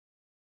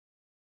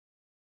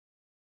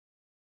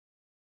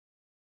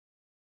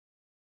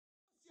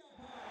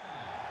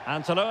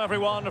And hello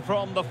everyone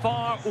from the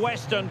far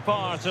western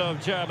part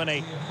of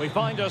Germany. We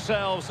find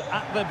ourselves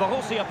at the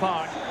Borussia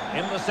Park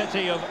in the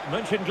city of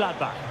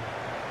Mönchengladbach.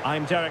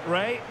 I'm Derek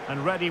Ray,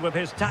 and ready with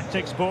his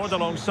tactics board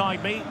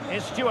alongside me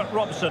is Stuart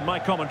Robson, my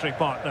commentary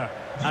partner.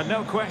 And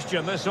no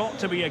question, this ought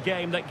to be a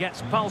game that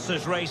gets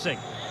pulses racing.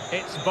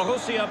 It's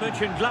Borussia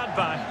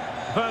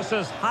Mönchengladbach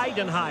versus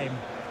Heidenheim.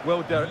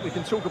 Well, Derek, we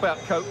can talk about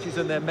coaches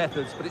and their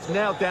methods, but it's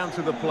now down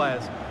to the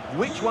players.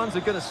 Which ones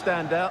are going to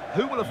stand out,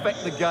 who will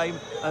affect the game,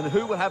 and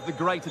who will have the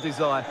greater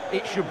desire?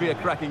 It should be a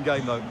cracking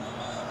game, though.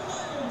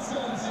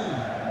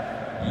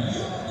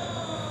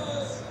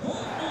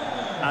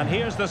 And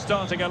here's the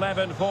starting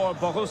 11 for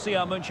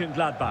Borussia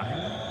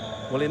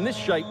Mönchengladbach. Well, in this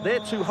shape, their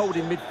two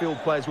holding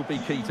midfield players will be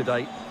key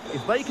today.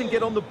 If they can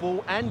get on the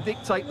ball and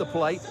dictate the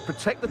play,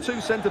 protect the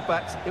two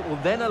centre-backs, it will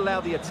then allow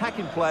the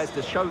attacking players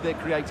to show their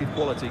creative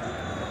quality.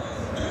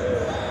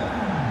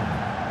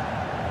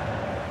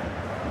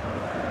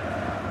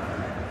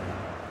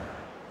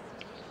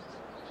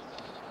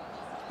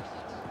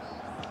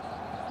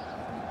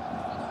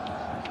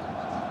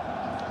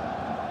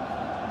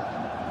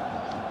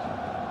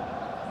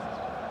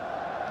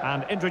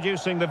 And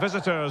introducing the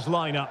visitors'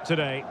 lineup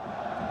today.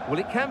 Well,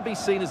 it can be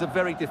seen as a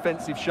very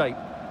defensive shape,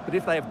 but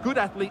if they have good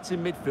athletes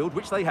in midfield,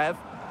 which they have,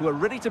 who are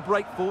ready to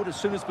break forward as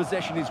soon as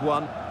possession is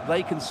won,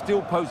 they can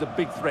still pose a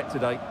big threat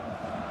today.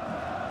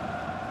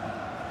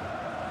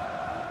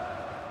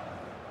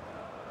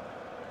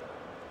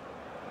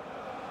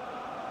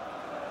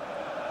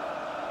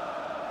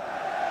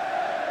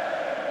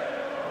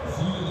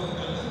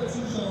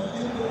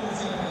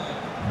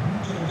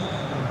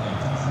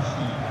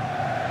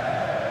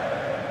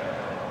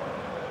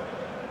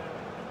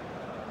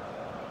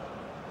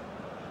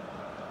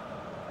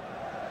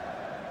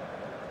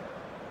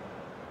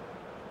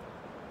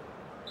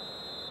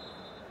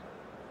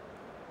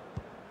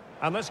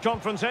 And this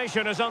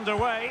confrontation is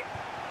underway.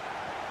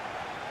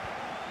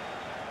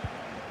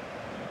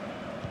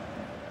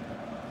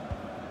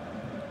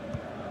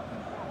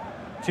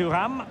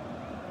 Thuram.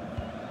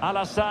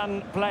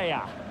 Alassane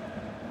Plea.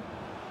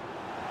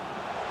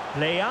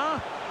 Plea.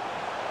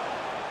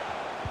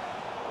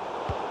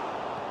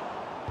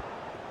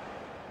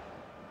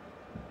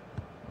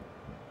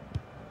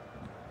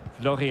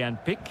 Florian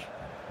Pick.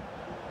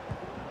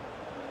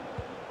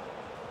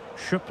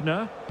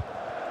 Schöpner.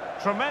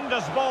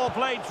 Tremendous ball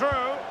played through.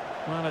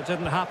 Well, it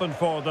didn't happen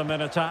for them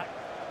in attack.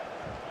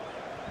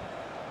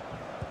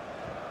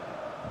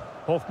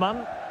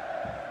 Hoffmann.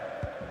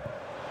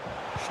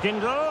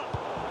 Stindl.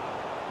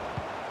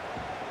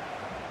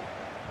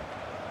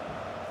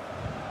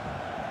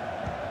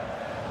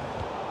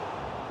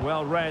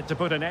 Well read to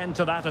put an end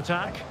to that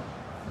attack.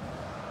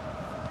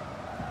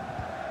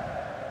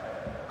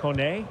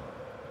 Kone.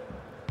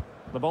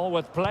 The ball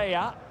with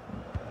Plea.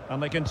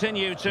 And they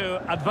continue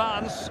to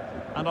advance.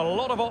 And a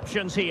lot of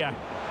options here.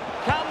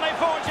 Can they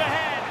forge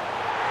ahead?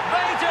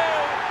 They do!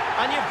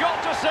 And you've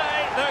got to say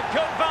they're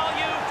good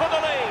value for the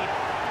lead.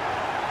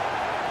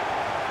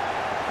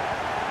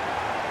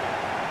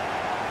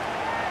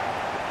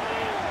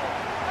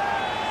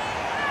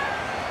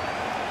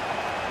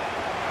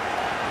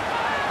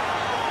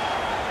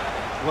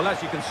 Well,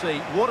 as you can see,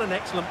 what an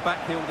excellent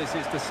backheel this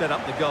is to set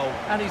up the goal.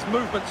 And his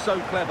movement's so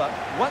clever.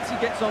 Once he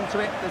gets onto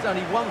it, there's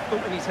only one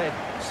thought in his head.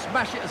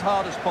 Smash it as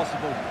hard as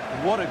possible.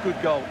 What a good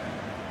goal.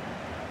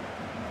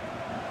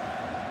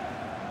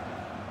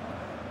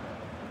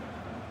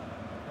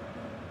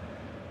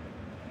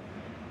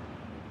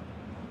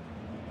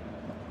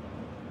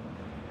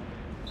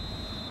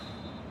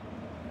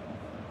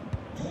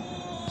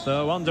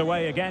 So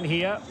underway again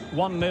here,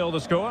 1-0 the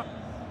score.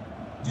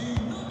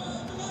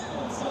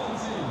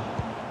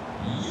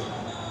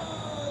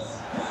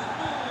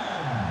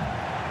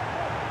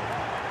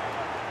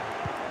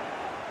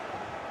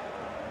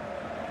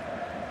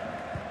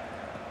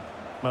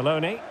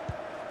 Maloney.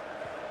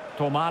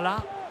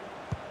 Tomala.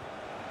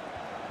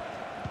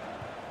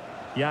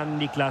 Jan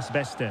Niklas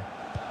Beste.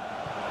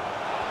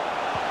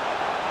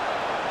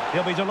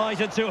 He'll be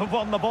delighted to have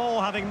won the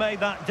ball, having made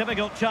that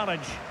difficult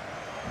challenge.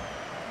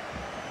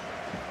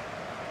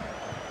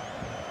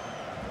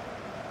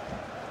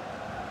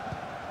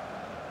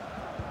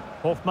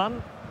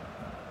 Hoffmann.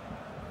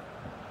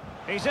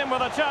 He's in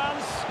with a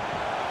chance.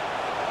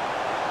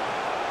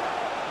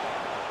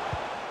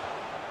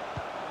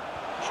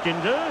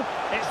 Stindl.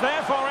 It's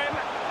there for him.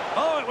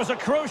 Oh, it was a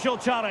crucial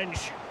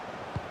challenge.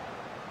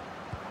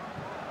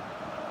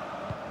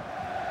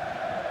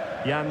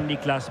 Jan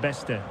Niklas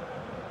Beste.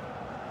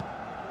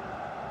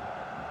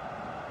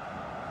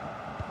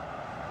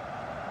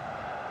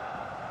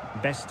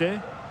 Beste.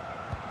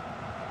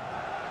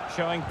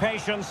 Showing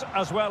patience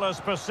as well as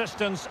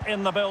persistence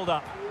in the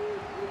build-up.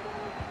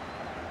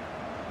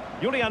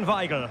 Julian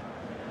Weigl.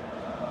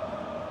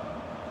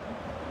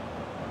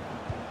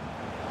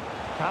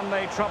 Can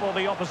they trouble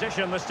the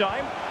opposition this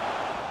time?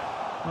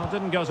 Well,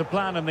 didn't go to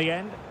plan in the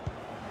end.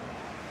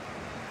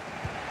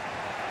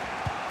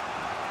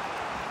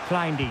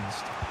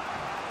 Kleindienst.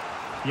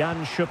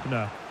 Jan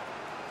Schöpner.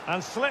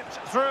 And slipped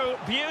through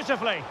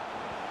beautifully.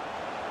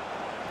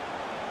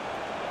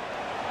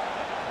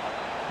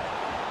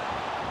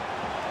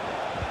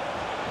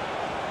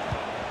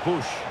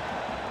 Bush.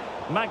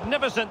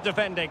 Magnificent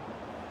defending.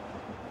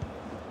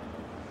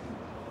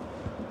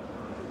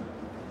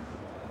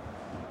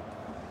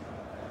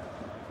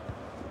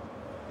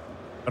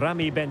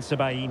 Rami Ben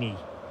Sebaini.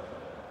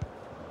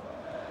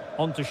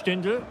 On to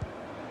Stindl.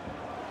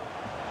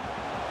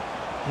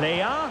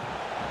 Lea.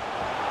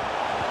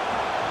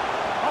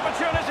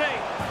 Opportunity.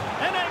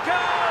 In it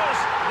goes.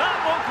 That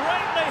will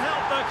greatly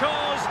help the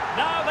cause.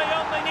 Now they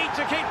only need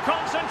to keep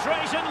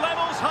concentration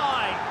levels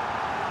high.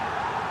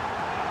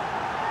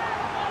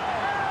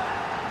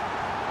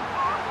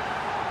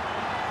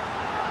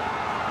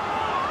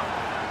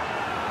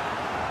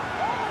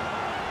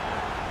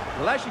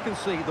 Well, as you can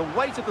see, the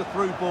weight of the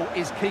through ball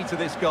is key to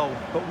this goal.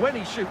 But when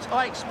he shoots,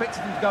 I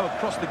expected him to go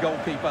across the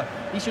goalkeeper.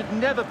 He should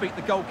never beat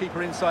the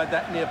goalkeeper inside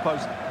that near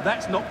post.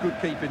 That's not good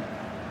keeping.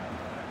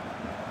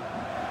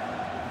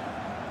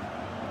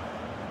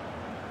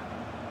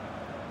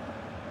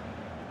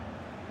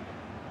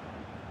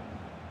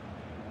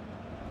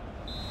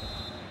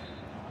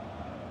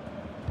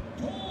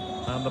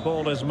 And the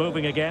ball is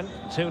moving again.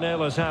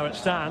 2-0 is how it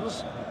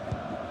stands.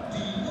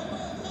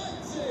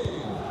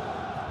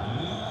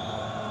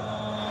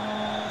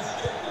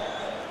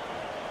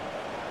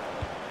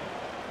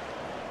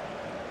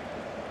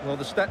 Well,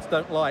 the stats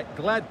don't lie.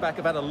 Gladbach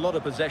have had a lot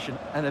of possession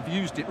and have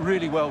used it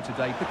really well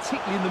today,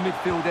 particularly in the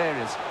midfield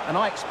areas. And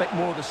I expect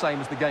more of the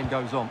same as the game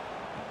goes on.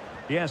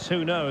 Yes,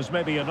 who knows?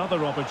 Maybe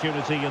another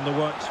opportunity in the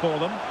works for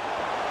them.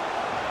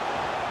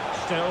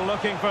 Still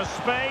looking for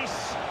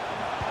space.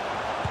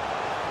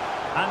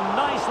 And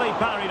nicely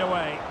parried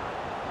away.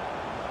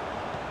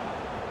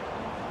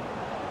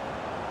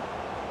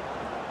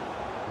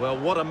 Well,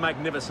 what a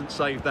magnificent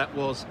save that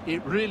was.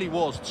 It really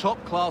was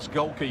top-class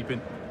goalkeeping.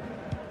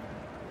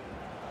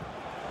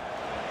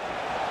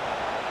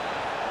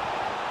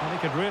 And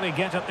he could really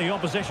get at the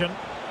opposition.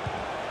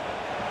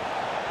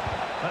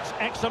 That's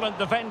excellent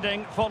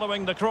defending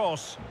following the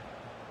cross.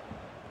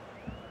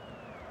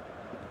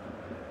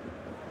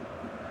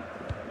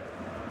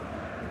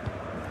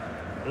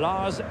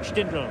 Lars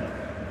Stindl.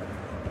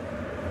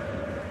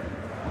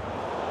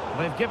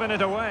 They've given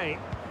it away.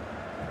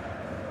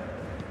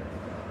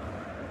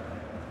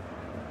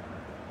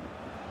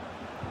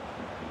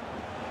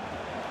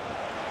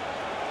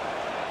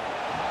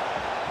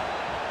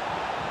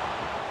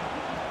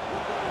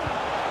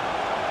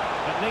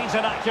 Needs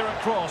an accurate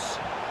cross.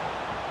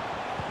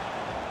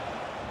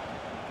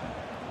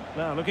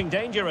 Now looking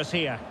dangerous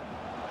here.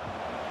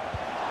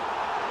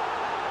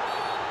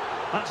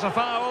 That's a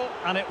foul,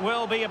 and it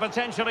will be a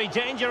potentially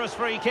dangerous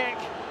free kick.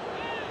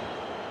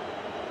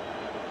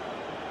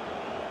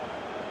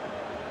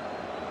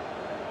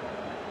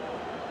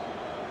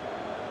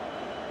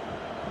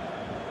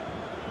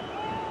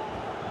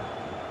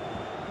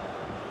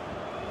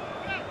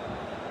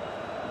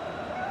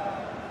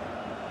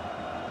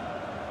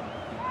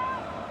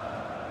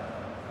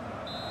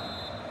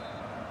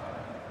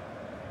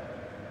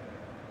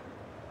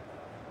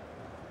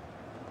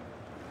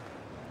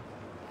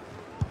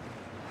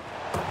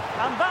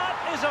 And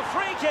that is a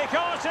free kick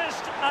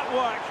artist at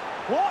work.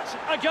 What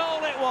a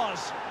goal it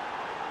was.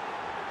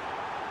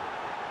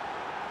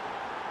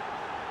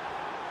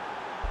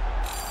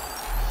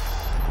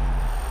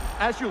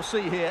 As you'll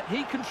see here,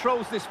 he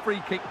controls this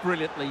free kick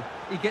brilliantly.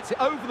 He gets it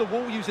over the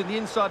wall using the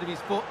inside of his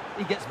foot.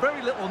 He gets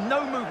very little,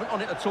 no movement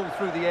on it at all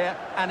through the air,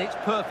 and it's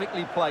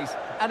perfectly placed.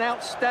 An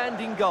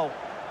outstanding goal.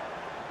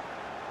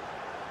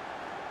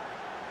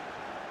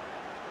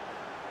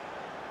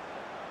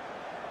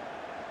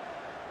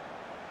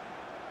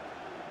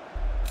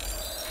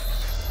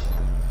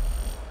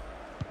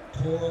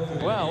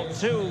 Well,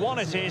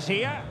 2-1 it is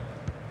here.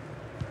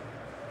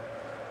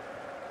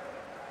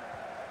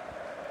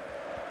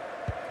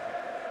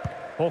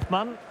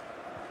 Hoffmann.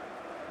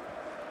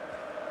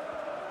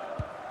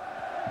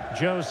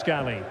 Joe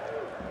Scally.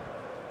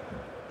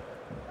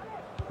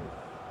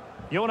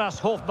 Jonas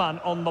Hoffmann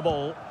on the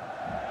ball.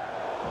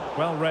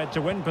 Well read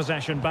to win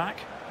possession back.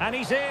 And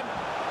he's in.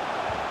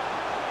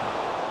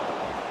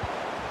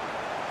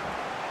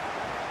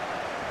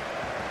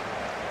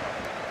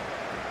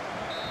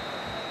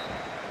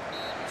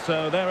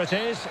 So there it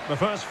is. The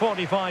first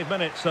 45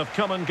 minutes have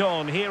come and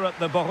gone here at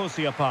the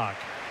Borussia Park.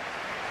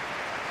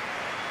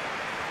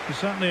 You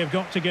certainly have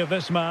got to give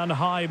this man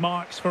high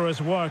marks for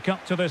his work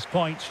up to this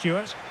point,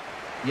 Stuart.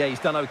 Yeah, he's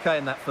done okay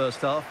in that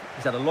first half.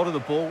 He's had a lot of the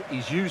ball,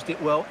 he's used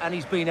it well, and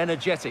he's been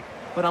energetic.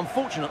 But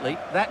unfortunately,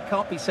 that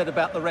can't be said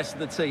about the rest of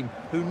the team,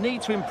 who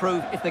need to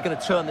improve if they're going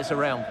to turn this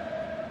around.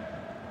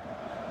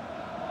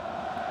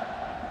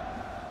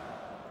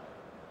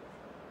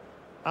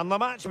 And the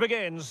match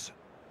begins.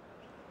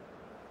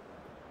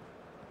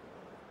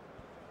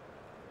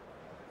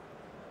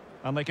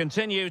 And they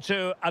continue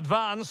to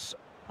advance,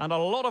 and a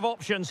lot of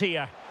options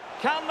here.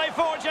 Can they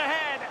forge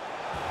ahead?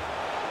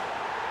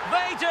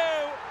 They do,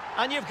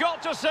 and you've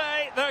got to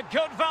say they're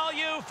good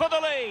value for the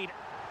lead.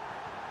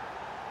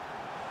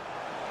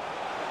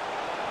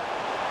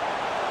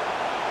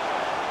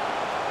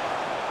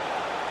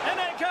 In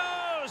it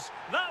goes!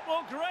 That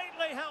will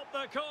greatly help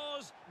the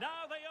cause.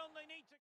 Now they only need to...